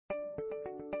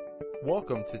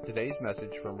Welcome to today's message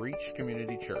from Reach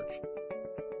Community Church.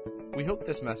 We hope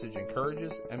this message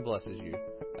encourages and blesses you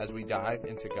as we dive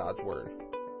into God's Word.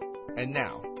 And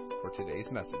now, for today's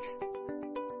message.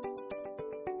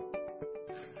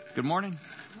 Good morning.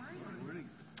 Good morning.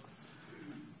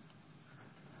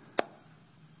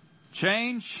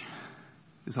 Change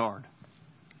is hard.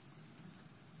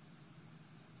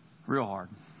 Real hard.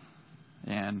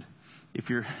 And if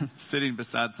you're sitting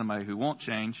beside somebody who won't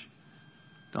change,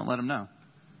 don't let them know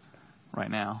right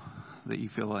now that you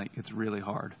feel like it's really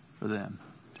hard for them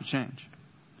to change.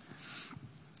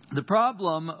 The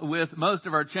problem with most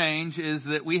of our change is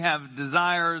that we have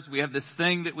desires, we have this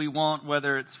thing that we want,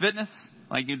 whether it's fitness,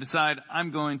 like you decide,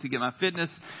 I'm going to get my fitness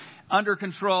under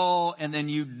control, and then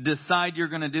you decide you're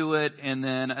going to do it, and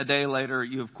then a day later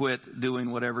you've quit doing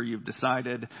whatever you've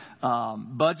decided.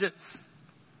 Budgets,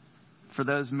 for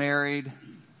those married,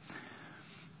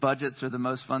 budgets are the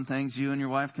most fun things you and your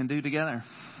wife can do together.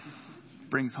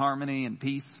 Brings harmony and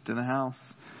peace to the house.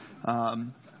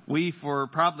 We, for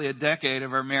probably a decade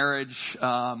of our marriage,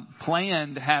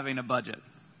 planned having a budget.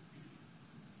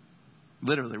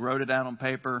 Literally wrote it out on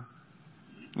paper.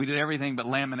 We did everything but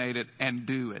laminate it and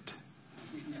do it.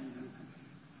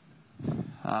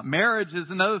 Marriage is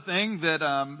another thing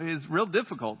that is real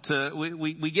difficult.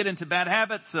 We get into bad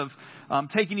habits of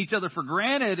taking each other for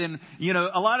granted. And,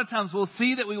 a lot of times we'll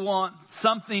see that we want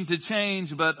something to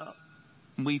change, but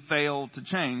we fail to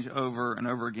change over and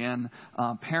over again.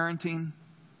 Parenting.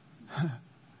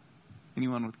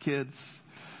 Anyone with kids?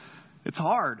 It's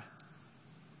hard.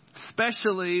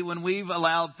 Especially when we've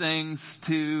allowed things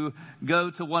to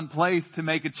go to one place to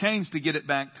make a change to get it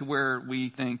back to where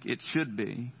we think it should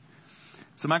be.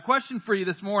 So my question for you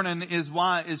this morning is,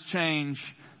 why is change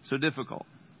so difficult?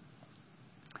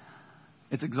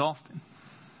 It's exhausting.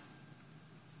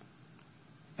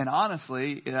 And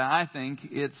honestly, I think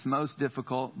it's most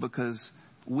difficult because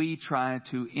we try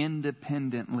to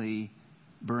independently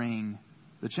bring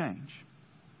the change.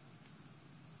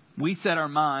 We set our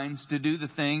minds to do the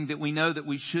thing that we know that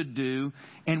we should do,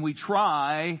 and we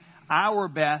try our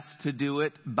best to do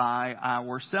it by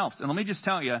ourselves. And let me just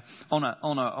tell you, on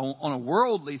a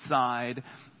worldly side,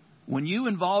 when you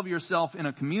involve yourself in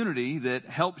a community that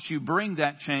helps you bring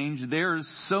that change, there's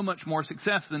so much more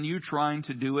success than you trying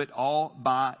to do it all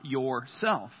by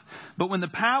yourself. But when the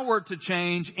power to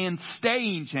change and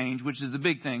staying change, which is the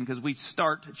big thing, because we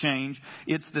start to change,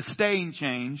 it's the staying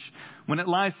change. When it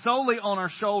lies solely on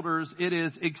our shoulders, it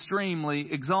is extremely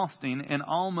exhausting, and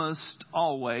almost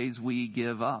always we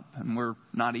give up. And we're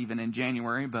not even in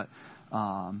January, but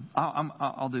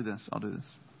I'll do this.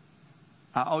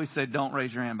 I always say don't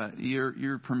raise your hand, but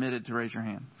you're permitted to raise your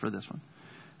hand for this one.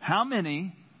 How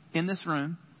many in this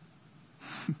room,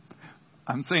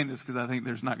 I'm saying this because I think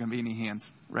there's not going to be any hands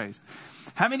raised.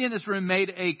 How many in this room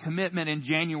made a commitment in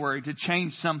January to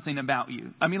change something about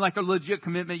you? I mean, like a legit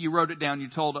commitment. You wrote it down, you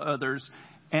told others,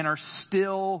 and are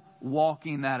still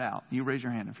walking that out. You raise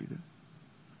your hand if you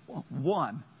do.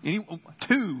 One,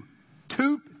 two,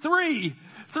 three.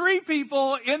 3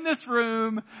 people in this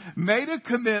room made a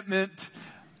commitment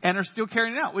and are still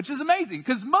carrying it out, which is amazing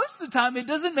because most of the time it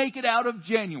doesn't make it out of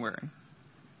January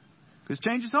because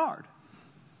change is hard.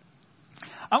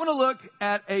 I want to look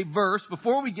at a verse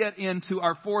before we get into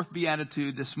our 4th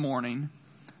beatitude this morning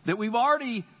that we've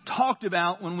already talked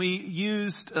about when we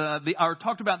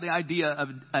talked about the idea of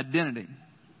identity.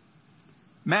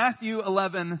 Matthew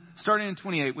 11, starting in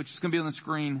 28, which is going to be on the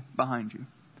screen behind you.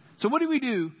 So what do we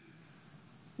do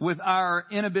with our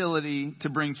inability to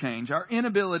bring change, our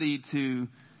inability to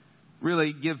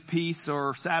really give peace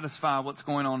or satisfy what's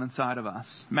going on inside of us?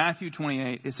 Matthew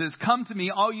 28, it says, "Come to me,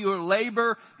 all you who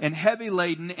labor and heavy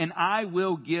laden, and I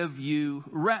will give you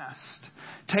rest.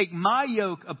 Take my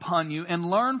yoke upon you and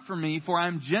learn from me, for I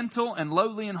am gentle and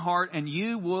lowly in heart, and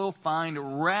you will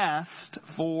find rest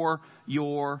for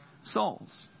your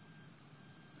souls."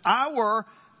 Our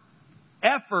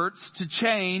efforts to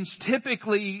change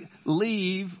typically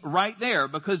leave right there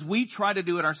because we try to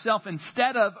do it ourselves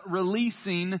instead of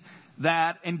releasing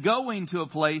that and going to a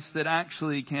place that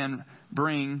actually can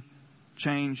bring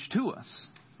change to us.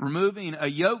 Removing a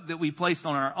yoke that we placed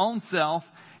on our own self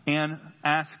and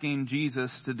asking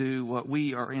Jesus to do what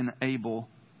we are unable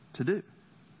to do.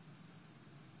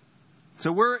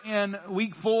 So we're in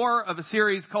week 4 of a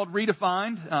series called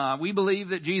Redefined. We believe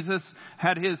that Jesus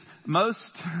had his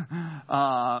most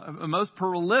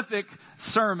prolific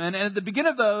sermon. And at the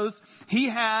beginning of those, he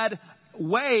had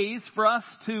ways for us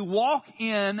to walk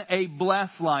in a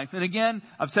blessed life. And again,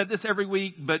 I've said this every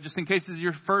week, but just in case this is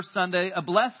your first Sunday, a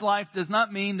blessed life does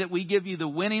not mean that we give you the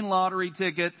winning lottery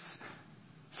tickets.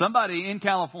 Somebody in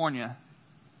California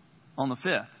on the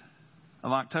 5th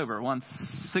of October won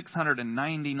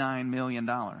 $699 million.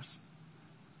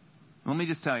 Let me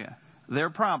just tell you, their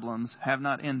problems have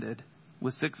not ended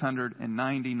with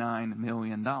 $699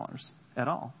 million at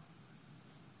all.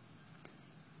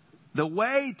 The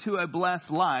way to a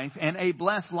blessed life, and a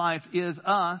blessed life is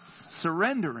us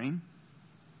surrendering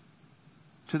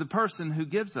to the person who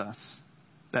gives us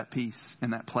that peace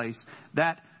in that place,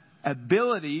 that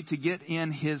ability to get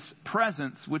in His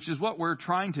presence, which is what we're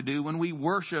trying to do when we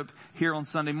worship here on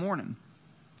Sunday morning.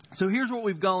 So here's what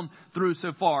we've gone through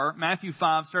so far. Matthew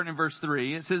 5, starting in verse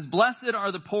 3. It says, "Blessed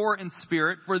are the poor in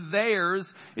spirit, for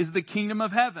theirs is the kingdom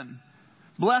of heaven.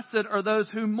 Blessed are those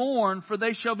who mourn, for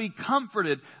they shall be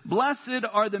comforted. Blessed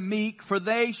are the meek, for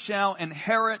they shall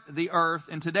inherit the earth."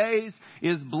 And today's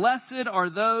is, "Blessed are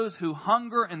those who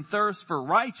hunger and thirst for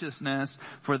righteousness,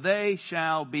 for they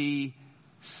shall be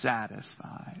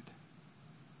satisfied."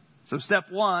 So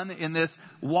step one in this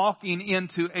walking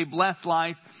into a blessed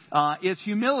life is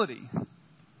humility.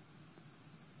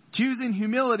 Choosing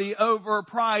humility over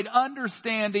pride,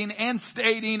 understanding and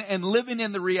stating and living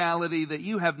in the reality that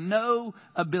you have no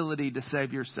ability to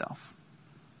save yourself.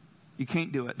 You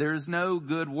can't do it. There is no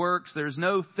good works. There's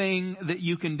no thing that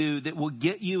you can do that will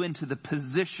get you into the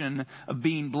position of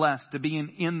being blessed, to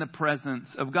being in the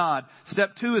presence of God.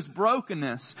 Step 2 is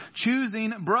brokenness.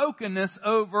 Choosing brokenness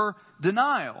over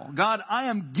denial. God, I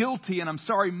am guilty and I'm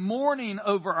sorry. Mourning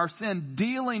over our sin,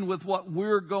 dealing with what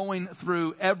we're going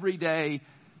through every day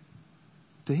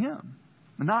to Him.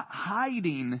 Not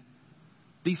hiding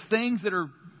these things that are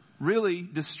really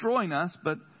destroying us,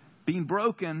 but being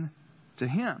broken to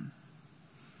Him.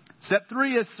 Step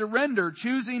 3 is surrender.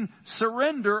 Choosing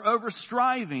surrender over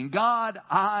striving. God,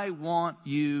 I want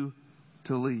you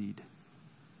to lead.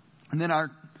 And then our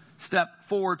step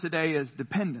 4 today is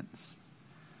dependence.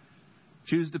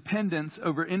 Choose dependence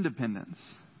over independence.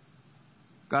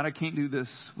 God, I can't do this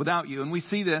without you. And we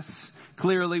see this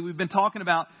clearly. We've been talking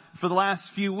about for the last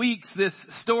few weeks this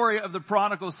story of the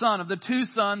prodigal son, of the two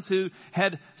sons who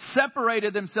had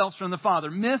separated themselves from the father,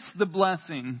 missed the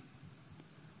blessing.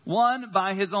 One,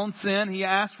 by his own sin, he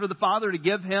asked for the father to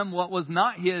give him what was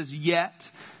not his yet.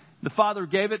 The father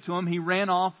gave it to him. He ran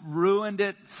off, ruined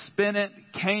it, spent it,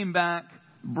 came back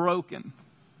broken.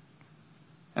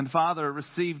 And the father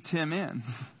received him in.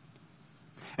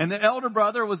 And the elder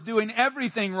brother was doing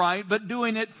everything right, but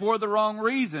doing it for the wrong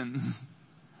reasons.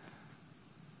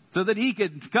 So that he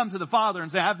could come to the father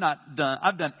and say, I've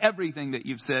done everything that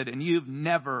you've said, and you've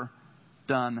never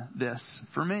done this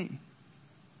for me.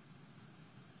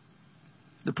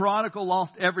 The prodigal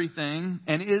lost everything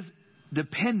and is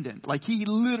dependent. Like he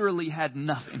literally had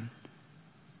nothing.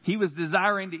 He was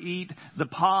desiring to eat the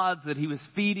pods that he was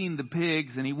feeding the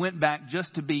pigs, and he went back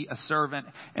just to be a servant,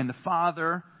 and the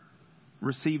father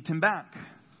received him back.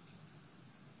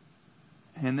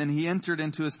 And then he entered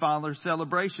into his father's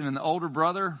celebration. And the older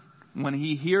brother, when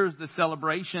he hears the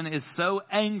celebration, is so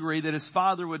angry that his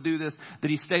father would do this,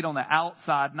 that he stayed on the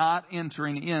outside, not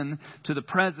entering in to the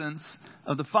presence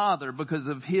of the father because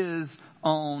of his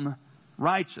own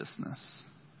righteousness.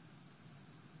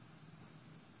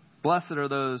 Blessed are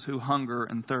those who hunger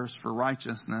and thirst for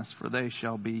righteousness, for they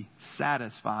shall be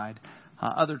satisfied.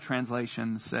 Other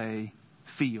translations say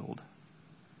field.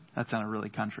 That sounded really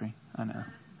country. I know.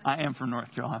 I am from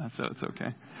North Carolina, so it's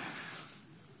okay.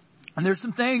 And there's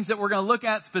some things that we're going to look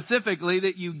at specifically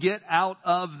that you get out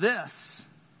of this.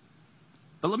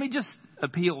 But let me just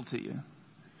appeal to you.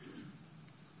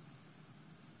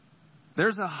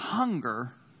 There's a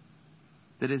hunger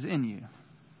that is in you.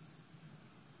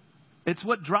 It's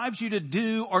what drives you to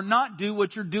do or not do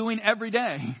what you're doing every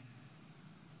day.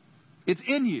 It's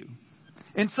in you.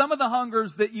 And some of the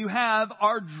hungers that you have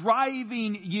are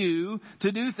driving you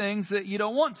to do things that you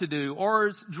don't want to do, or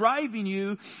is driving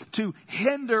you to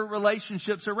hinder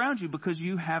relationships around you because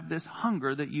you have this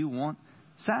hunger that you want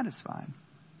satisfied.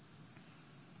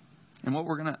 And what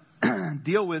we're going to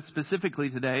deal with specifically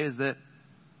today is that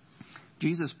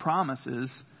Jesus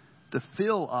promises to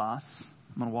fill us.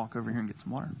 I'm going to walk over here and get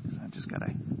some water because I just got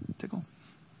a tickle.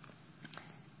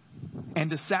 And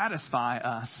to satisfy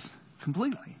us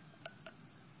completely.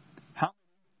 How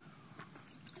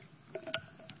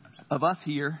of us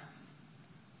here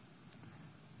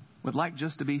would like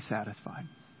just to be satisfied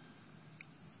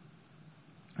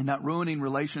and not ruining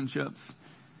relationships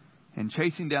and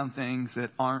chasing down things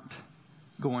that aren't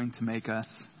going to make us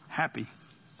happy?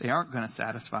 They aren't going to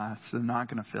satisfy us. They're not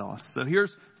going to fill us. So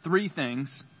here's 3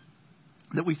 things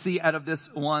that we see out of this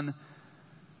one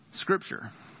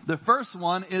scripture. The first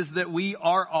one is that we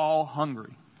are all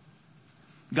hungry.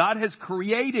 God has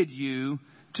created you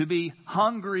to be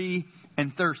hungry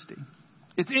and thirsty.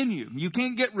 It's in you. You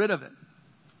can't get rid of it.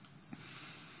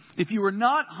 If you were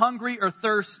not hungry or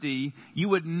thirsty, you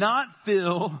would not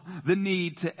feel the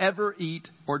need to ever eat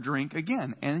or drink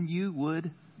again, and you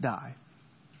would die.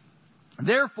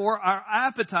 Therefore, our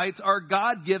appetites are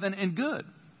God-given and good.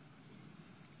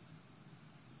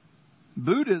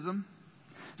 Buddhism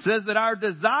says that our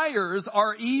desires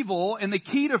are evil, and the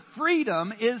key to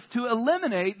freedom is to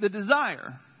eliminate the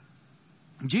desire.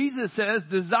 Jesus says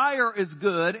desire is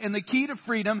good, and the key to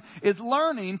freedom is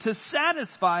learning to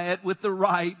satisfy it with the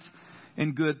right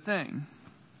and good thing.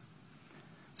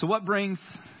 So what brings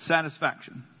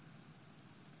satisfaction?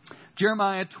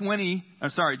 Jeremiah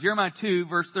 2,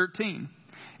 verse 13.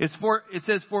 It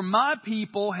says, "For my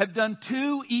people have done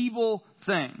two evil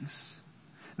things.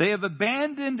 They have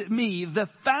abandoned me, the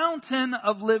fountain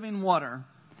of living water,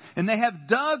 and they have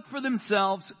dug for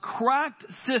themselves cracked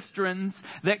cisterns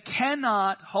that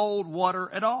cannot hold water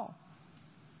at all."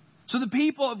 So the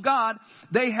people of God,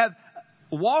 they have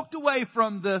walked away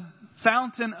from the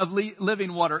fountain of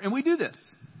living water. And we do this.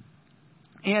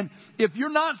 And if you're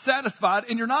not satisfied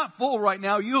and you're not full right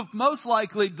now, you have most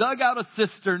likely dug out a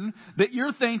cistern that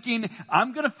you're thinking,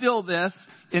 I'm going to fill this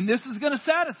and this is going to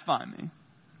satisfy me.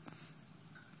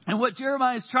 And what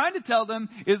Jeremiah is trying to tell them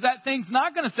is that thing's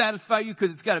not going to satisfy you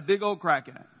because it's got a big old crack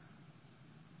in it.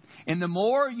 And the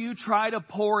more you try to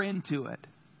pour into it,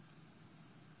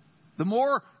 the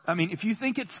more, if you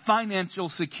think it's financial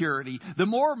security, the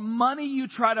more money you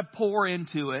try to pour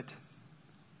into it,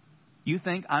 you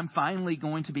think, I'm finally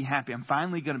going to be happy. I'm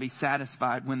finally going to be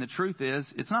satisfied, when the truth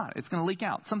is, it's not. It's going to leak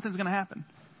out. Something's going to happen.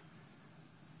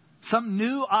 Some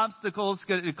new obstacles,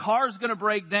 a car's going to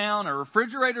break down, a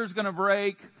refrigerator's going to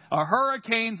break, a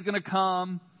hurricane's going to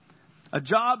come, a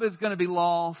job is going to be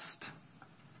lost.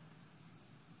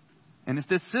 And if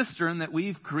this cistern that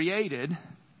we've created,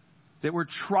 that we're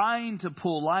trying to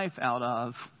pull life out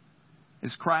of,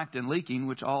 is cracked and leaking,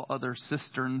 which all other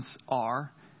cisterns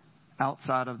are,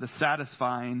 outside of the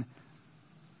satisfying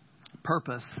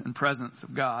purpose and presence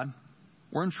of God,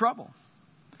 we're in trouble.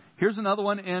 Here's another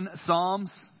one in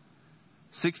Psalms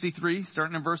 63,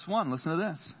 starting in verse 1. Listen to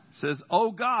this. It says,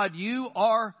 "O God, you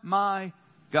are my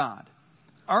God.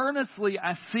 Earnestly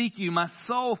I seek you. My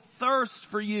soul thirsts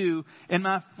for you, and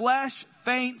my flesh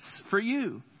faints for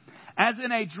you, as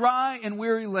in a dry and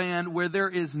weary land where there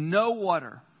is no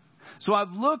water. So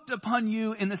I've looked upon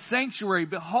you in the sanctuary,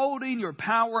 beholding your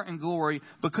power and glory,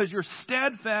 because your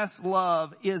steadfast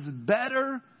love is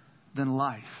better than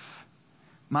life.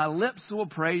 My lips will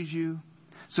praise you.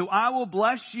 So I will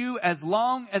bless you as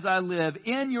long as I live.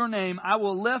 In your name I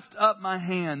will lift up my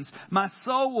hands. My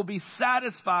soul will be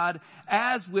satisfied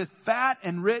as with fat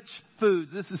and rich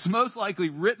foods." This is most likely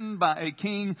written by a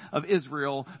king of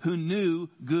Israel who knew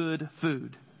good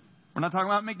food. We're not talking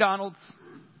about McDonald's.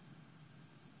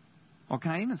 Or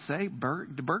can I even say,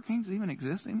 do Burger Kings even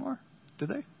exist anymore? Do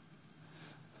they?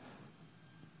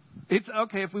 It's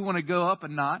okay if we want to go up a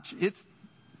notch. It's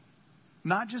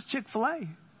not just Chick-fil-A.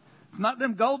 It's not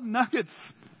them golden nuggets.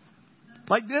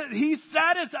 Like, he's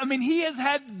satisfied. He has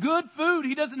had good food.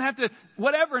 He doesn't have to,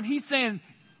 whatever. And he's saying,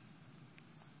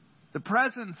 the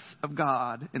presence of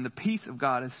God and the peace of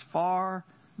God is far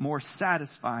more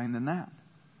satisfying than that.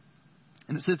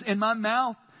 And it says, "And my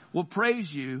mouth will praise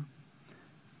you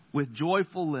with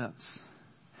joyful lips,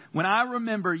 when I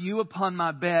remember you upon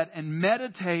my bed and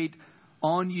meditate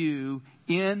on you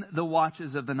in the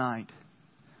watches of the night.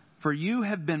 For you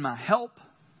have been my help,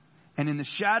 and in the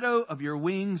shadow of your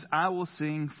wings I will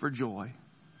sing for joy."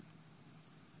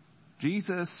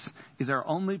 Jesus is our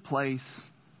only place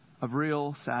of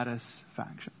real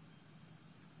satisfaction.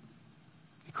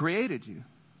 He created you.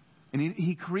 And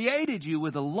He created you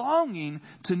with a longing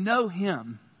to know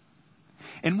Him.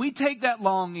 And we take that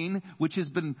longing, which has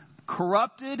been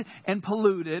corrupted and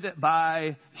polluted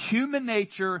by human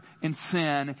nature and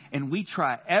sin, and we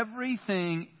try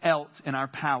everything else in our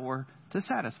power to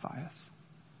satisfy us.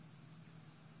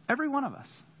 Every one of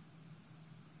us.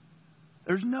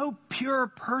 There's no pure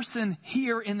person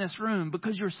here in this room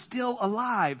because you're still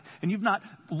alive and you've not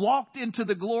walked into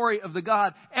the glory of the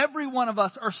God. Every one of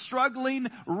us are struggling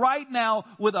right now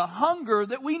with a hunger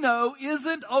that we know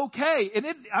isn't okay. And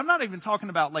I'm not even talking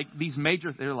about like these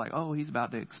major, they're like, oh, he's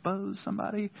about to expose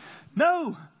somebody.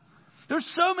 No. There's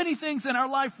so many things in our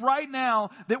life right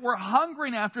now that we're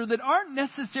hungering after that aren't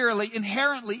necessarily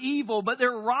inherently evil, but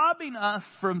they're robbing us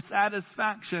from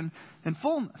satisfaction and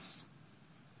fullness.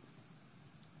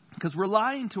 Because we're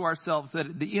lying to ourselves that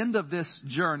at the end of this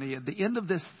journey, at the end of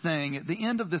this thing, at the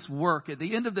end of this work, at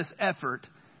the end of this effort,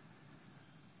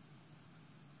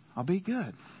 I'll be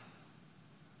good.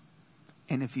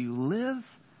 And if you live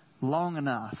long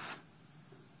enough,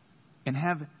 and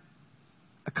have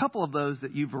a couple of those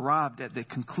that you've arrived at the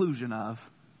conclusion of,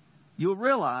 you'll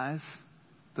realize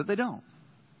that they don't.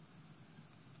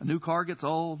 A new car gets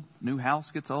old. New house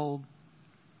gets old.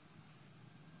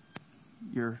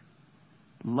 Your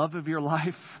love of your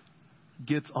life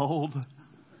gets old.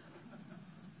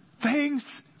 Things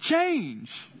change.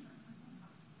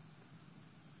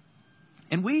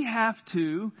 And we have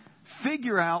to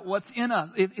figure out what's in us.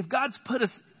 If God's put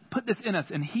this in us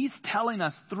and He's telling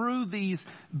us through these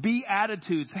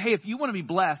Beatitudes, hey, if you want to be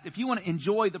blessed, if you want to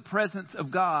enjoy the presence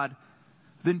of God,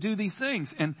 then do these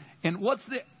things. And what's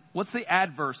the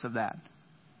adverse of that?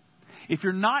 If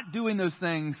you're not doing those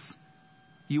things,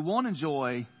 you won't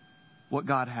enjoy what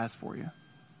God has for you.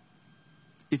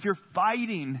 If you're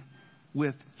fighting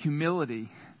with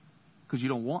humility because you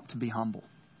don't want to be humble,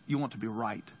 you want to be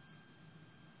right.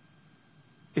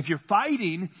 If you're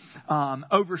fighting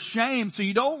over shame so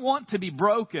you don't want to be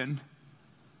broken,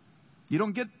 you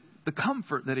don't get the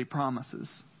comfort that He promises.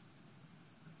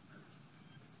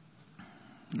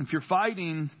 If you're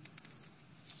fighting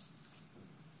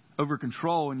over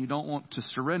control and you don't want to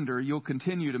surrender, you'll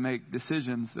continue to make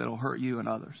decisions that will hurt you and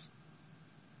others.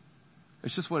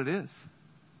 It's just what it is.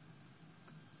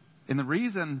 And the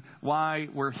reason why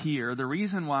we're here, the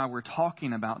reason why we're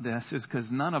talking about this is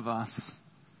because none of us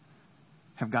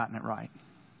have gotten it right.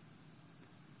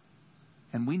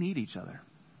 And we need each other.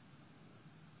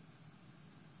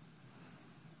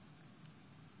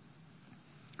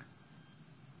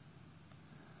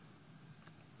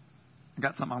 I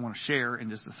got something I want to share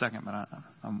in just a second, but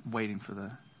I'm waiting for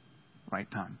the right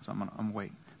time. So I'm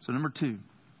waiting. So number 2.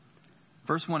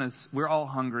 First one is we're all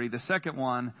hungry. The second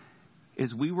one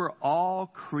is we were all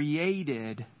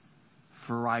created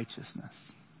for righteousness.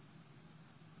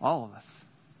 All of us.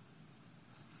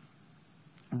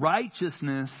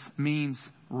 Righteousness means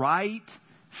right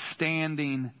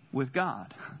standing with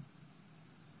God.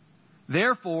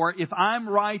 Therefore, if I'm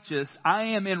righteous, I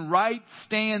am in right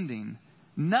standing.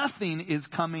 Nothing is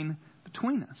coming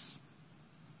between us.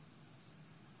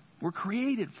 We're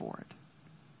created for it.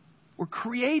 We're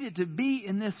created to be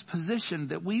in this position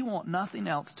that we want nothing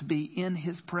else to be in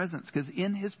His presence, because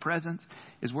in His presence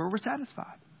is where we're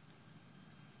satisfied.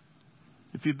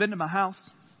 If you've been to my house,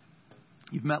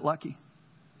 you've met Lucky.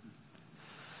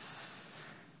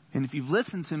 And if you've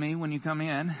listened to me when you come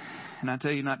in, and I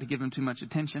tell you not to give him too much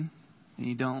attention, and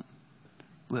you don't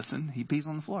listen, he pees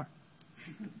on the floor.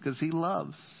 Because he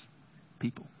loves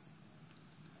people.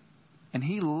 And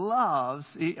he loves,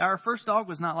 our first dog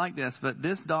was not like this, but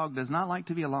this dog does not like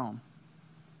to be alone.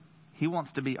 He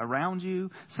wants to be around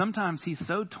you. Sometimes he's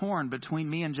so torn between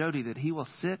me and Jody that he will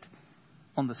sit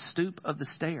on the stoop of the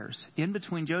stairs, in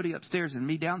between Jody upstairs and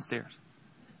me downstairs.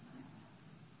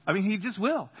 I mean, he just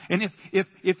will. And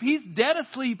if he's dead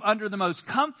asleep under the most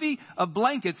comfy of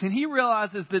blankets and he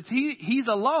realizes that he's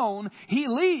alone, he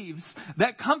leaves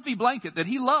that comfy blanket that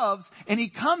he loves and he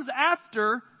comes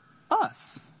after us.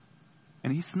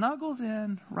 And he snuggles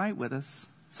in right with us,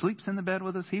 sleeps in the bed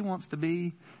with us. He wants to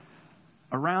be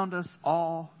around us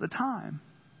all the time.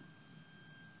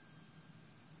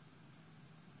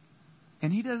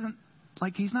 And he doesn't,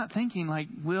 he's not thinking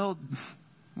will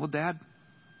Dad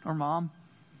or Mom,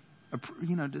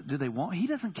 do they want? He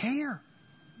doesn't care.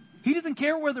 He doesn't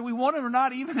care whether we want it or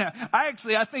not. Even I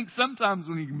think sometimes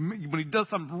when he does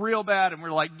something real bad and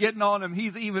we're getting on him,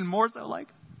 he's even more so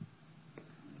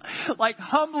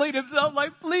humbling himself,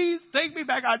 please take me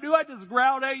back. I knew I just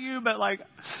growled at you, but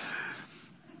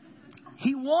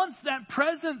he wants that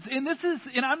presence.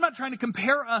 And I'm not trying to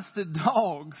compare us to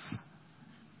dogs,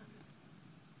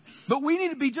 but we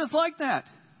need to be just like that.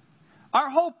 Our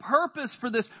whole purpose for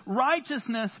this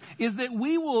righteousness is that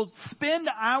we will spend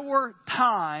our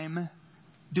time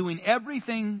doing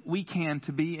everything we can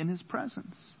to be in His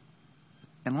presence.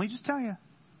 And let me just tell you,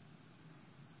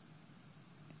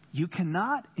 you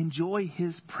cannot enjoy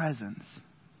His presence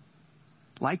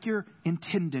like you're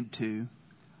intended to,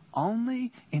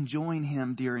 only enjoying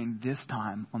Him during this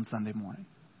time on Sunday morning.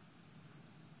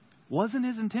 Wasn't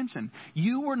His intention.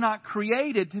 You were not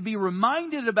created to be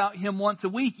reminded about Him once a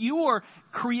week. You were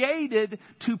created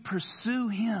to pursue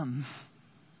Him,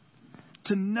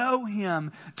 to know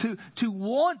Him, to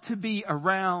want to be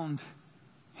around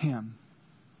Him.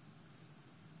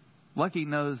 Lucky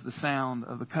knows the sound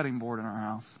of the cutting board in our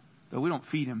house. Though we don't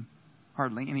feed him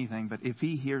hardly anything, but if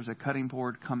he hears a cutting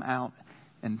board come out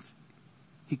and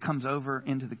he comes over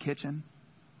into the kitchen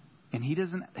and he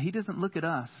doesn't look at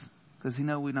us because he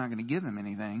knows we're not going to give him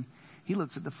anything. He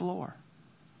looks at the floor.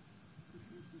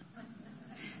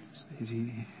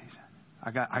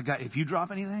 I got. If you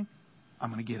drop anything,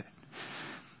 I'm going to get it.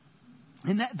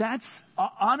 And that's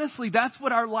honestly, that's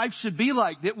what our life should be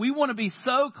like. That we want to be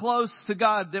so close to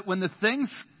God that when the things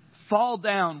fall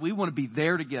down, we want to be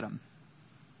there to get them.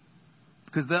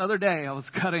 Because the other day I was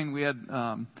cutting, we had,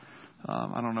 I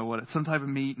don't know what, some type of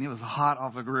meat, and it was hot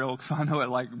off the grill. So I know it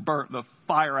like burnt the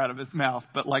fire out of his mouth.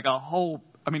 But like a whole,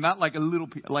 I mean, not like a little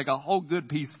piece, like a whole good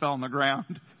piece fell on the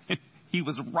ground. He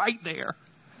was right there.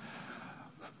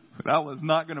 But I was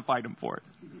not going to fight him for it.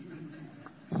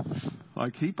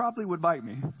 Like, he probably would bite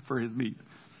me for his meat.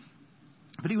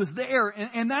 But he was there,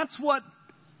 and that's what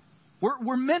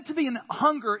we're meant to be, in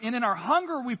hunger. And in our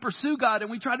hunger, we pursue God,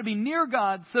 and we try to be near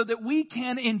God so that we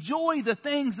can enjoy the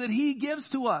things that He gives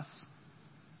to us.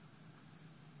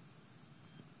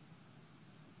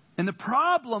 And the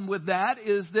problem with that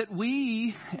is that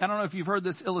I don't know if you've heard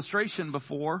this illustration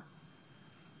before,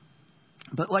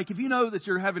 but like if you know that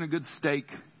you're having a good steak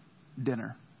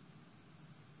dinner,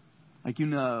 like you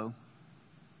go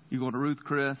to Ruth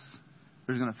Chris,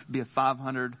 there's going to be a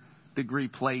 500-degree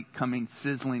plate coming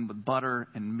sizzling with butter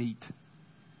and meat.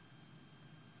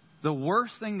 The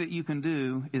worst thing that you can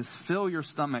do is fill your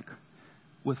stomach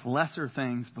with lesser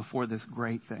things before this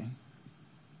great thing.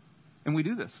 And we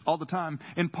do this all the time.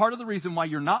 And part of the reason why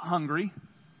you're not hungry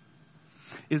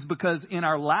is because in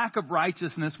our lack of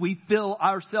righteousness, we fill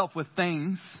ourselves with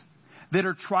things that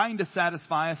are trying to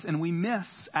satisfy us, and we miss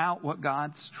out what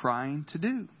God's trying to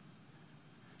do.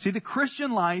 See, the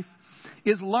Christian life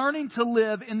is learning to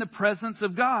live in the presence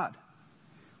of God.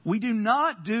 We do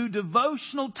not do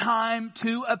devotional time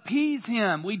to appease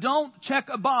Him. We don't check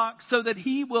a box so that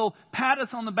He will pat us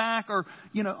on the back or,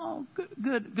 oh,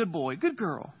 good boy, good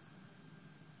girl.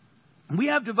 We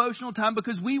have devotional time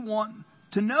because we want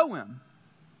to know Him.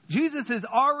 Jesus has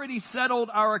already settled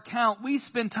our account. We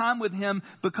spend time with Him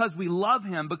because we love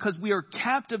Him, because we are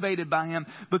captivated by Him,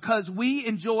 because we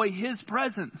enjoy His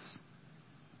presence.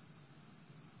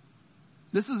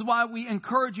 This is why we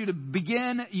encourage you to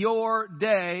begin your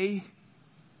day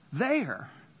there.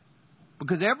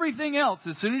 Because everything else,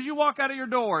 as soon as you walk out of your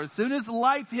door, as soon as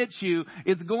life hits you,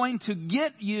 it's going to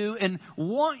get you and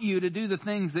want you to do the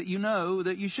things that you know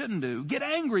that you shouldn't do. Get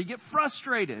angry, get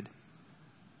frustrated.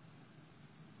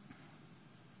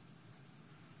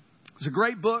 There's a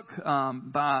great book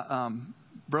by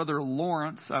Brother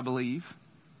Lawrence, I believe,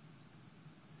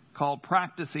 called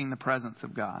Practicing the Presence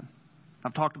of God.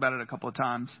 I've talked about it a couple of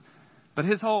times. But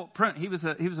his whole print, he was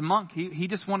a monk. He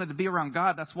just wanted to be around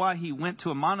God. That's why he went to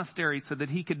a monastery so that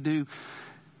he could do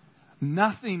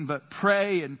nothing but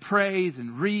pray and praise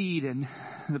and read. And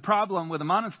the problem with a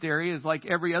monastery is, like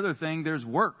every other thing, there's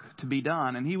work to be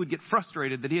done. And he would get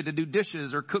frustrated that he had to do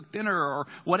dishes or cook dinner or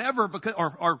whatever, because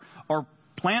or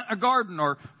plant a garden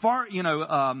or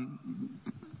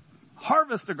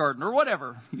harvest a garden or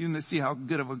whatever. You can see how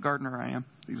good of a gardener I am.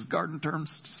 These garden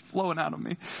terms just flowing out of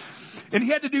me. And he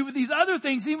had to do with these other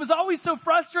things. He was always so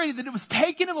frustrated that it was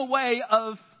taking him away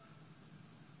of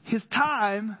his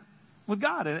time with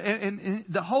God. And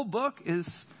the whole book is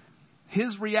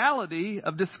his reality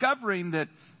of discovering that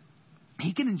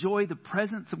he can enjoy the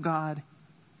presence of God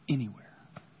anywhere.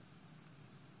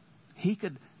 He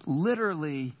could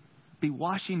literally be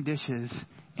washing dishes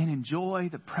and enjoy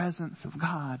the presence of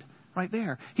God right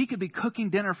there. He could be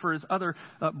cooking dinner for his other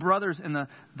brothers in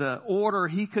the order.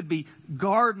 He could be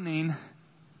gardening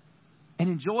and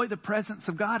enjoy the presence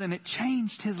of God, and it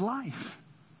changed his life.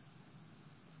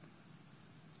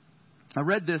 I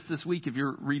read this week. If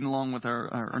you're reading along with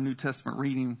our New Testament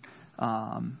reading,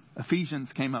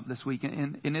 Ephesians came up this week,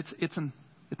 and it's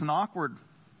an awkward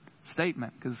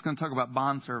statement because it's going to talk about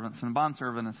bondservants, and a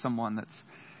bondservant is someone that's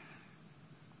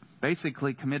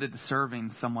basically committed to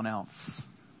serving someone else.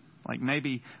 Like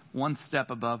maybe one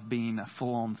step above being a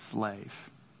full-on slave.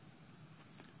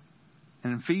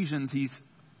 And in Ephesians, he's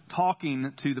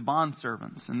talking to the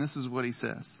bondservants. And this is what he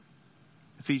says.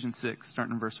 Ephesians 6,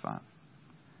 starting in verse 5.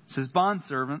 It says,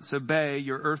 "Bondservants, obey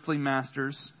your earthly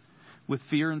masters with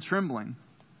fear and trembling,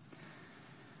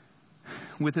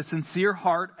 with a sincere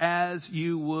heart as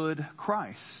you would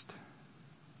Christ.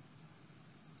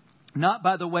 Not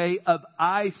by the way of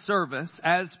eye service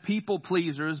as people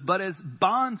pleasers, but as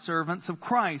bondservants of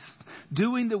Christ,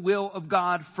 doing the will of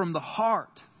God from the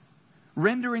heart,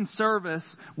 rendering service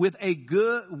with a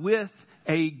good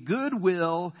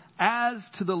will as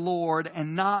to the Lord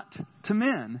and not to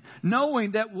men,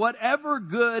 knowing that whatever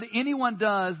good anyone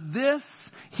does, this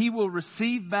he will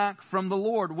receive back from the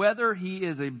Lord, whether he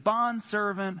is a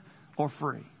bondservant or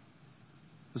free."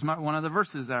 This was one of the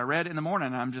verses that I read in the morning,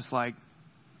 and I'm just like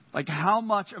how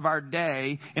much of our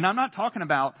day, and I'm not talking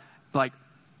about like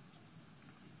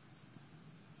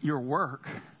your work,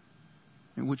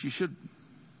 which you should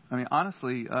I mean,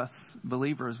 honestly, us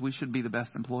believers, we should be the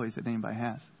best employees that anybody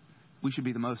has. We should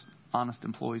be the most honest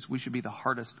employees. We should be the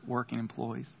hardest working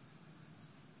employees.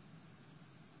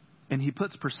 And he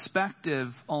puts perspective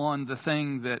on the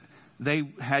thing that they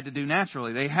had to do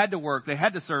naturally. They had to work. They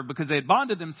had to serve because they had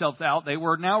bonded themselves out. They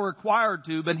were now required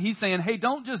to. But he's saying, hey,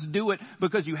 don't just do it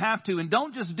because you have to. And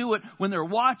don't just do it when they're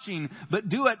watching, but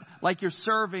do it like you're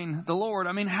serving the Lord.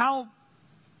 I mean,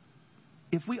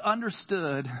 if we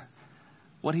understood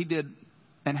what he did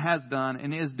and has done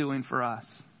and is doing for us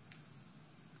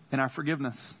and our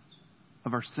forgiveness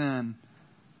of our sin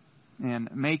and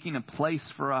making a place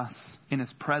for us in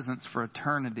his presence for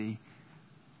eternity,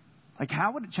 like,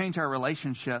 how would it change our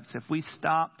relationships if we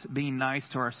stopped being nice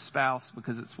to our spouse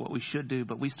because it's what we should do,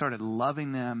 but we started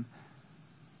loving them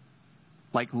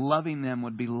like loving them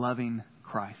would be loving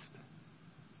Christ?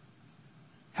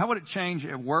 How would it change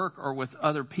at work or with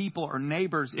other people or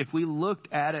neighbors if we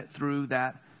looked at it through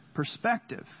that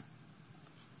perspective?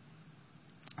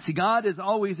 See, God is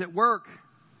always at work.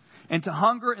 And to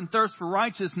hunger and thirst for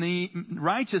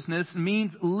righteousness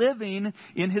means living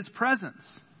in his presence,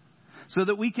 so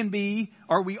that we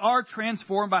are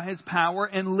transformed by his power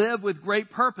and live with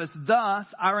great purpose. Thus,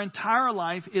 our entire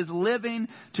life is living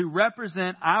to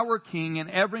represent our King in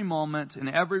every moment, in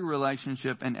every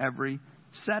relationship, in every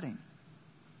setting.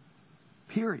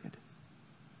 Period.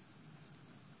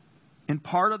 And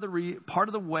part of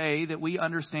the way that we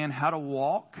understand how to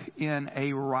walk in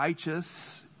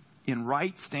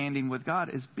right standing with God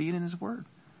is being in his word.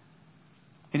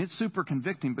 And it's super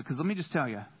convicting because let me just tell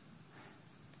you,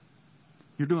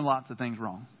 you're doing lots of things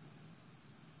wrong.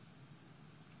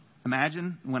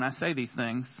 Imagine when I say these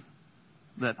things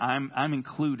that I'm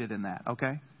included in that,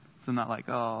 okay? So I'm not like,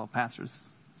 oh, pastors.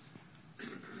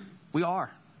 We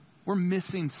are. We're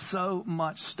missing so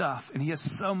much stuff, and he has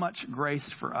so much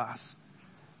grace for us.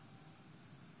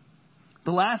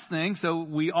 The last thing, so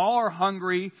we all are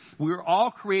hungry. We're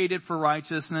all created for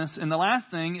righteousness. And the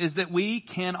last thing is that we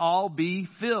can all be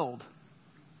filled.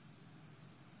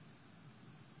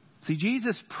 See,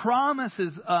 Jesus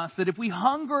promises us that if we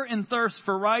hunger and thirst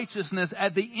for righteousness,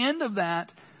 at the end of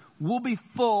that, we'll be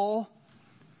full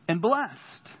and blessed.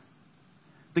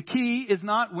 The key is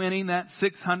not winning that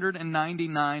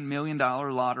 $699 million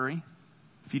lottery.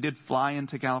 If you did fly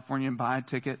into California and buy a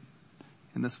ticket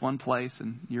in this one place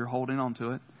and you're holding on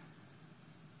to it.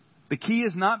 The key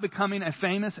is not becoming a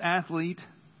famous athlete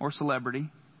or celebrity,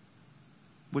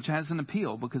 which has an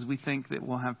appeal because we think that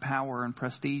we'll have power and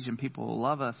prestige and people will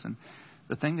love us. And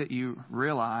the thing that you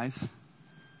realize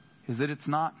is that it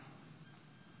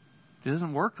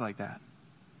doesn't work like that.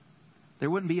 There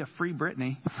wouldn't be a free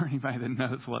Britney for anybody that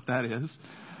knows what that is.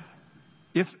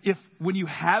 If when you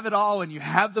have it all and you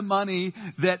have the money,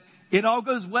 that it all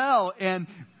goes well and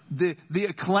the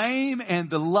acclaim and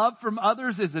the love from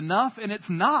others is enough, and it's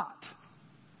not.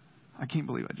 I can't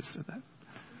believe I just said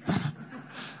that.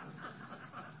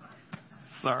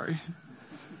 Sorry.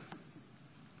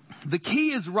 The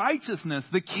key is righteousness.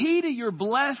 The key to your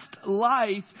blessed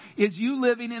life is you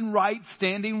living in right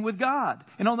standing with God.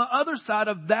 And on the other side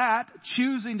of that,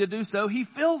 choosing to do so, he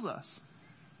fills us.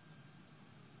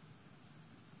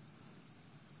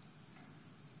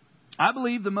 I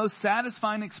believe the most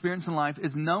satisfying experience in life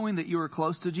is knowing that you are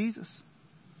close to Jesus.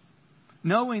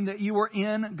 Knowing that you are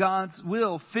in God's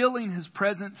will, feeling his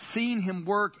presence, seeing him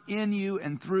work in you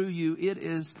and through you. It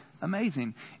is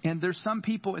amazing. And there's some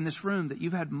people in this room that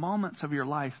you've had moments of your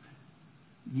life,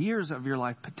 years of your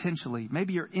life potentially.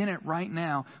 Maybe you're in it right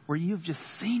now where you've just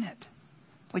seen it.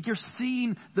 Like you're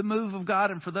seeing the move of God.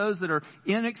 And for those that are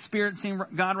experiencing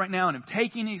God right now and have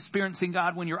taken experiencing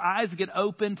God, when your eyes get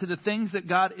open to the things that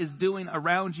God is doing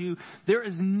around you, there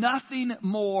is nothing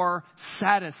more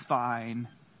satisfying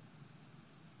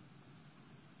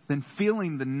than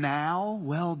feeling the now,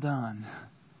 well done,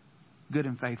 good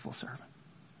and faithful servant.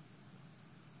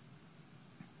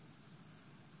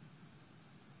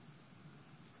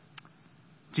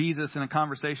 Jesus, in a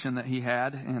conversation that he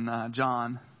had in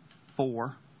John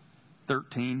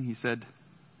 4:13, he said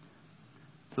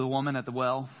to the woman at the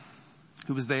well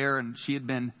who was there, and she had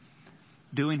been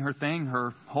doing her thing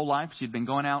her whole life. She'd been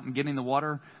going out and getting the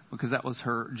water because that was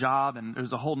her job. And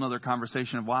there's a whole other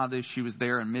conversation of why she was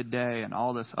there in midday and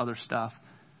all this other stuff.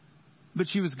 But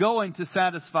she was going to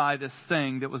satisfy this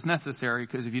thing that was necessary,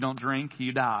 because if you don't drink,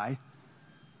 you die.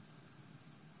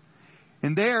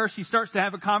 And there she starts to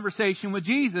have a conversation with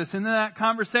Jesus. And in that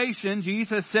conversation,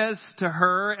 Jesus says to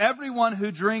her, everyone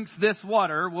who drinks this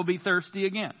water will be thirsty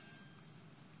again.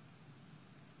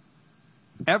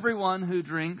 Everyone who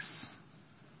drinks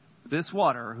this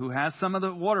water, who has some of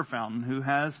the water fountain, who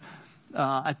has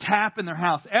a tap in their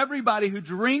house. Everybody who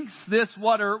drinks this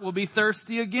water will be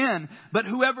thirsty again. But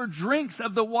whoever drinks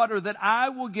of the water that I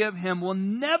will give him will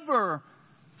never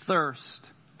thirst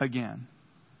again.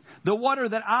 The water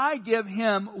that I give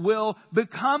him will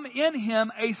become in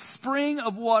him a spring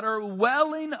of water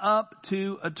welling up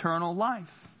to eternal life.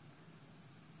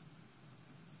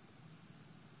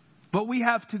 But we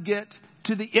have to get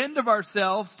to the end of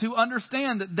ourselves to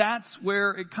understand that that's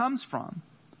where it comes from.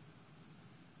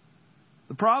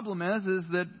 The problem is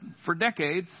that for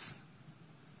decades,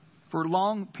 for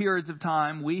long periods of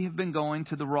time, we have been going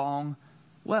to the wrong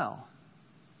well.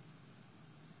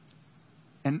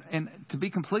 And to be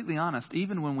completely honest,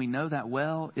 even when we know that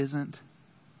well isn't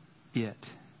it.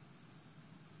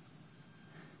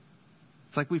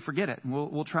 It's like we forget it. And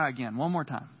we'll try again one more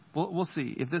time. We'll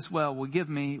see if this well will give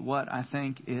me what I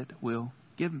think it will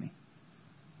give me.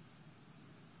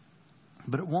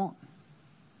 But it won't.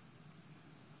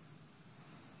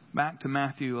 Back to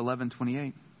Matthew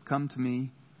 11:28. Come to me,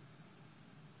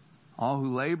 all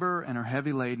who labor and are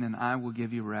heavy laden, and I will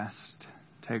give you rest.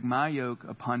 Take my yoke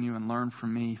upon you and learn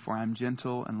from me, for I am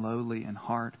gentle and lowly in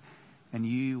heart, and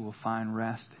you will find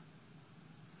rest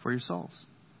for your souls.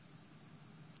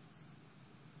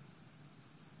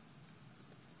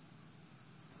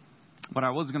 What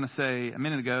I was going to say a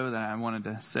minute ago that I wanted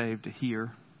to save to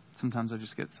hear. Sometimes I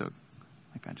just get so,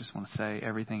 I just want to say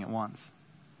everything at once.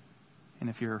 And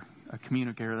if you're a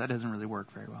communicator, that doesn't really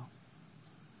work very well.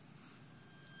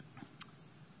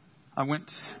 I went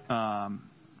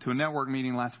to a network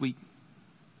meeting last week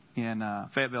in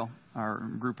Fayetteville. Our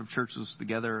group of churches was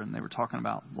together, and they were talking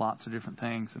about lots of different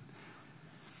things. And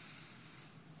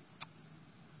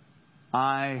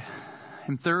I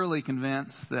am thoroughly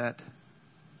convinced that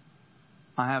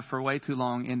I have for way too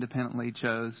long independently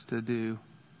chose to do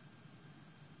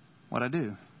what I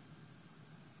do.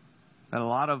 That a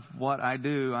lot of what I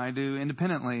do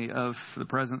independently of the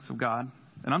presence of God.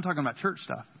 And I'm talking about church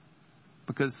stuff.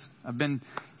 Because I've been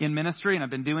in ministry and I've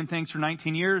been doing things for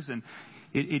 19 years, and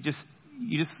you just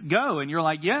go and you're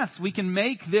like, yes, we can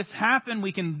make this happen.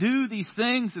 We can do these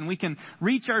things and we can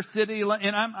reach our city.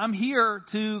 And I'm here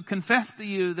to confess to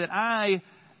you that I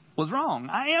was wrong.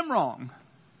 I am wrong.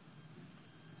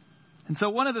 And so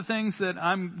one of the things that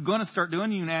I'm going to start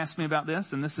doing, you can ask me about this,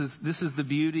 and this is the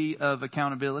beauty of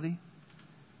accountability.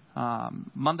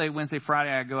 Monday, Wednesday,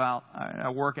 Friday, I go out. I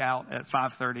work out at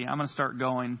 5:30. I'm going to start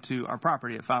going to our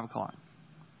property at 5 o'clock.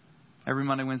 Every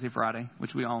Monday, Wednesday, Friday,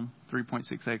 which we own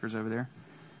 3.6 acres over there,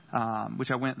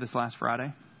 which I went this last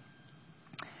Friday.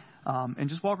 And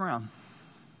just walk around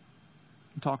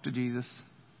and talk to Jesus.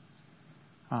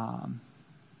 And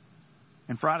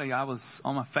Friday, I was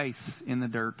on my face in the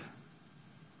dirt,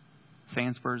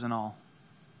 sand spurs and all.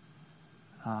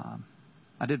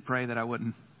 I did pray that I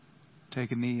wouldn't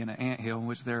take a knee in an anthill,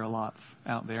 which there are lots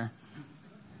out there.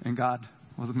 And God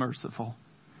was merciful.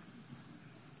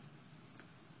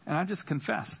 And I just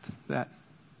confessed that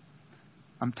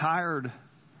I'm tired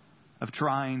of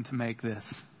trying to make this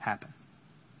happen.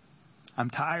 I'm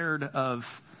tired of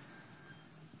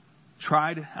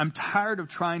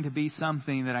trying to be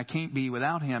something that I can't be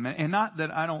without Him. And not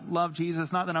that I don't love Jesus,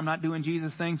 not that I'm not doing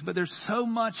Jesus things, but there's so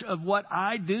much of what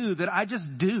I do that I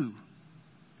just do.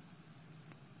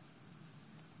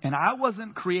 And I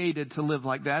wasn't created to live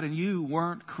like that, and you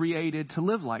weren't created to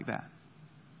live like that.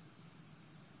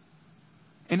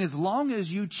 And as long as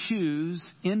you choose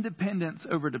independence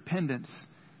over dependence,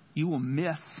 you will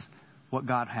miss what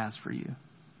God has for you.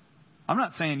 I'm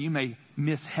not saying you may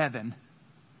miss heaven,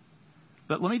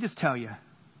 but let me just tell you,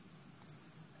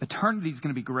 eternity is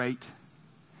going to be great,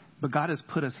 but God has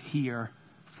put us here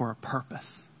for a purpose.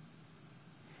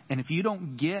 And if you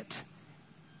don't get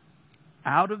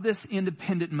out of this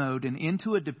independent mode and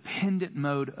into a dependent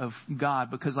mode of God,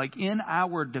 because like in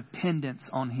our dependence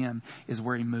on Him is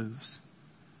where He moves.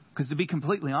 Because to be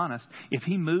completely honest, if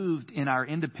He moved in our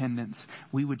independence,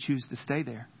 we would choose to stay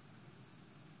there.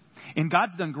 And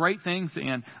God's done great things,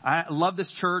 and I love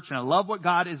this church and I love what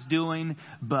God is doing,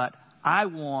 but I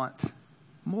want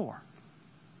more.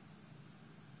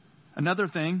 Another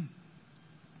thing,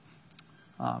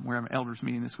 we're having an elders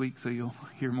meeting this week, so you'll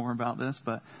hear more about this,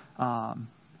 but I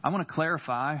want to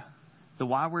clarify the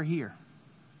why we're here.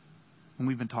 And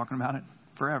we've been talking about it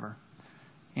forever.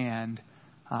 And,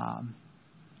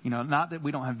 not that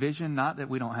we don't have vision, not that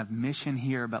we don't have mission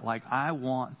here, but like I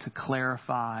want to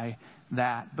clarify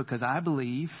that because I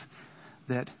believe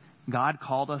that God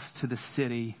called us to the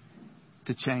city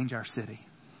to change our city.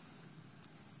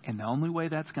 And the only way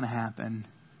that's going to happen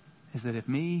is that if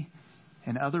me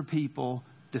and other people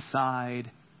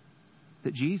decide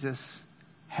that Jesus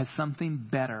has something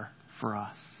better for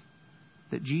us,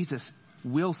 that Jesus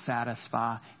will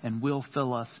satisfy and will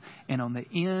fill us. And on the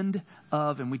end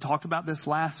of, and we talked about this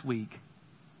last week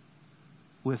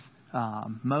with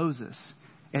Moses,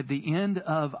 at the end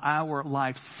of our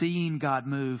life, seeing God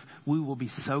move, we will be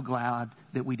so glad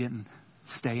that we didn't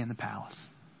stay in the palace.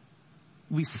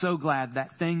 We'll be so glad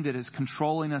that thing that is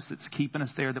controlling us, that's keeping us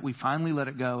there, that we finally let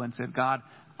it go and said, God,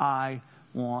 I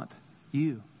want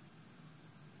you.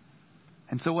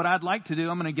 And so what I'd like to do,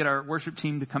 I'm going to get our worship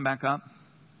team to come back up.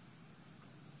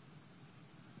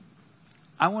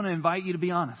 I want to invite you to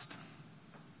be honest.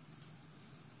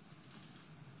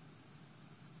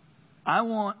 I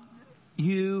want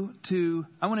to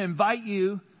invite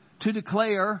you to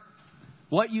declare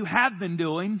what you have been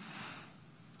doing,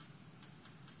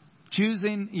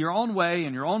 choosing your own way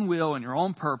and your own will and your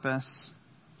own purpose,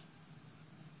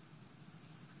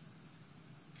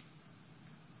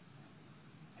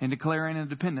 and declaring a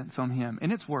dependence on Him.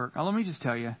 And it's work. Now, let me just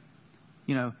tell you,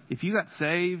 if you got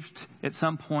saved at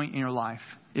some point in your life,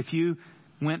 if you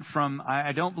went from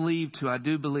I don't believe to I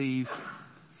do believe,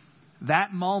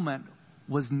 that moment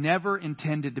was never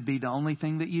intended to be the only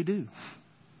thing that you do.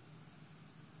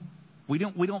 We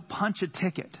don't punch a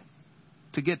ticket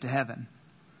to get to heaven.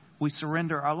 We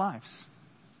surrender our lives.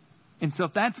 And so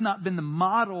if that's not been the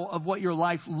model of what your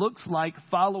life looks like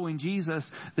following Jesus,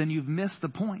 then you've missed the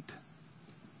point.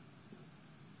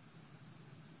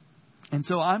 And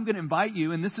so I'm going to invite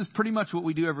you, and this is pretty much what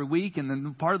we do every week, and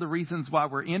then part of the reasons why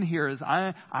we're in here is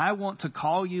I want to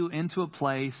call you into a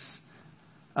place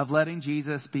of letting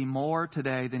Jesus be more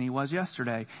today than He was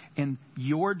yesterday. And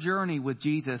your journey with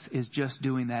Jesus is just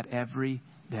doing that every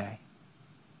day.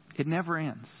 It never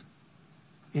ends.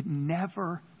 It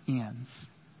never ends.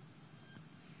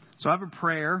 So I have a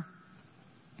prayer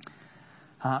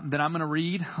that I'm going to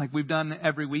read like we've done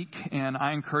every week, and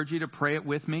I encourage you to pray it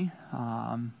with me.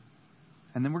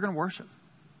 And then we're going to worship.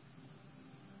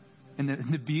 And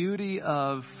the beauty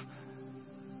of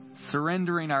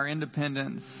surrendering our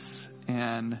independence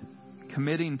and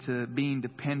committing to being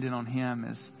dependent on Him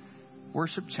is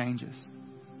worship changes.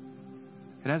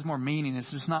 It has more meaning. It's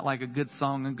just not like a good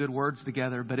song and good words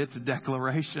together, but it's a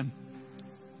declaration.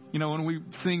 When we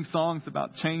sing songs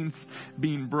about chains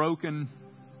being broken,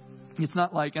 it's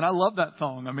not like, and I love that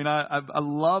song. I mean, I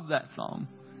love that song.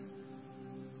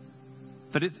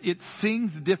 But it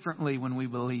sings differently when we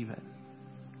believe it.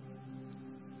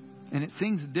 And it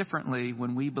sings differently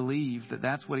when we believe that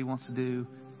that's what He wants to do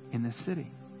in this city.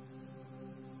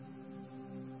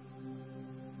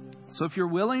 So if you're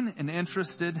willing and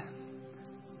interested,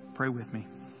 pray with me.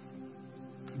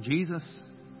 Jesus,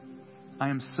 I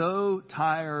am so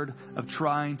tired of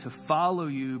trying to follow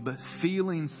You, but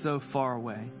feeling so far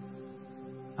away.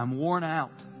 I'm worn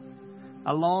out.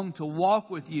 I long to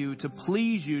walk with You, to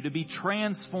please You, to be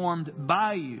transformed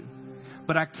by You,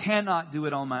 but I cannot do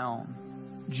it on my own.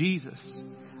 Jesus,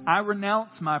 I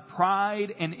renounce my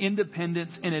pride and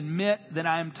independence and admit that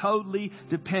I am totally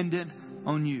dependent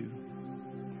on You.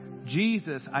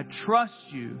 Jesus, I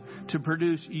trust You to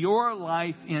produce Your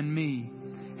life in me.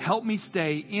 Help me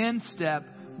stay in step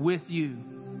with You.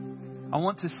 I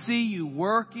want to see You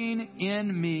working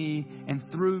in me and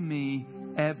through me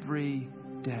every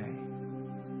day.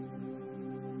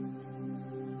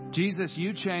 Jesus,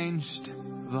 You changed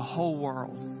the whole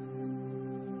world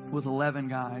with 11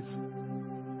 guys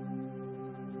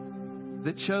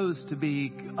that chose to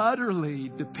be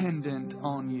utterly dependent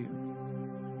on You.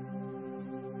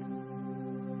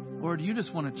 Lord, You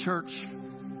just want a church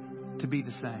to be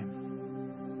the same.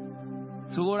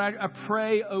 So, Lord, I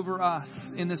pray over us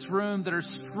in this room that are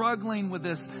struggling with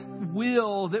this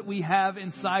will that we have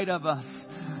inside of us.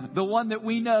 The one that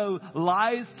we know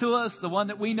lies to us, the one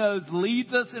that we know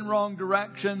leads us in wrong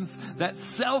directions, that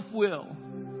self-will.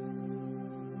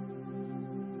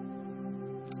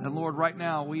 And Lord, right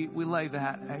now, we lay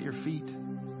that at Your feet.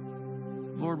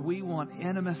 Lord, we want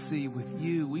intimacy with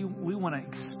You. We want to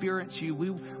experience You.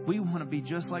 We want to be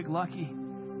just like Lucky.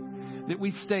 That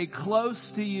we stay close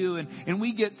to You and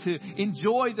we get to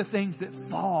enjoy the things that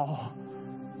fall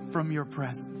from Your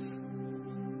presence.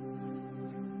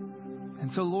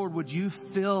 And so, Lord, would You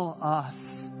fill us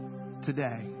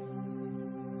today?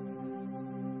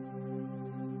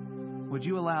 Would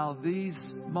You allow these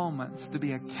moments to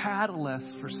be a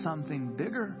catalyst for something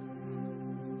bigger?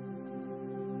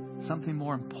 Something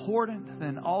more important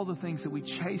than all the things that we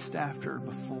chased after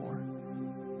before?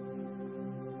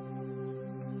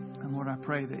 And Lord, I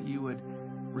pray that You would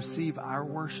receive our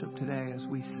worship today as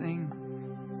we sing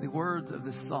the words of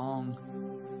this song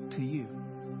to You.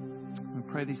 We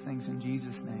pray these things in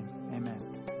Jesus' name. Amen.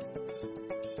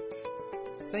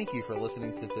 Thank you for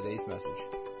listening to today's message.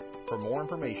 For more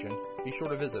information, be sure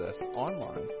to visit us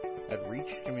online at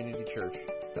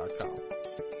reachcommunitychurch.com.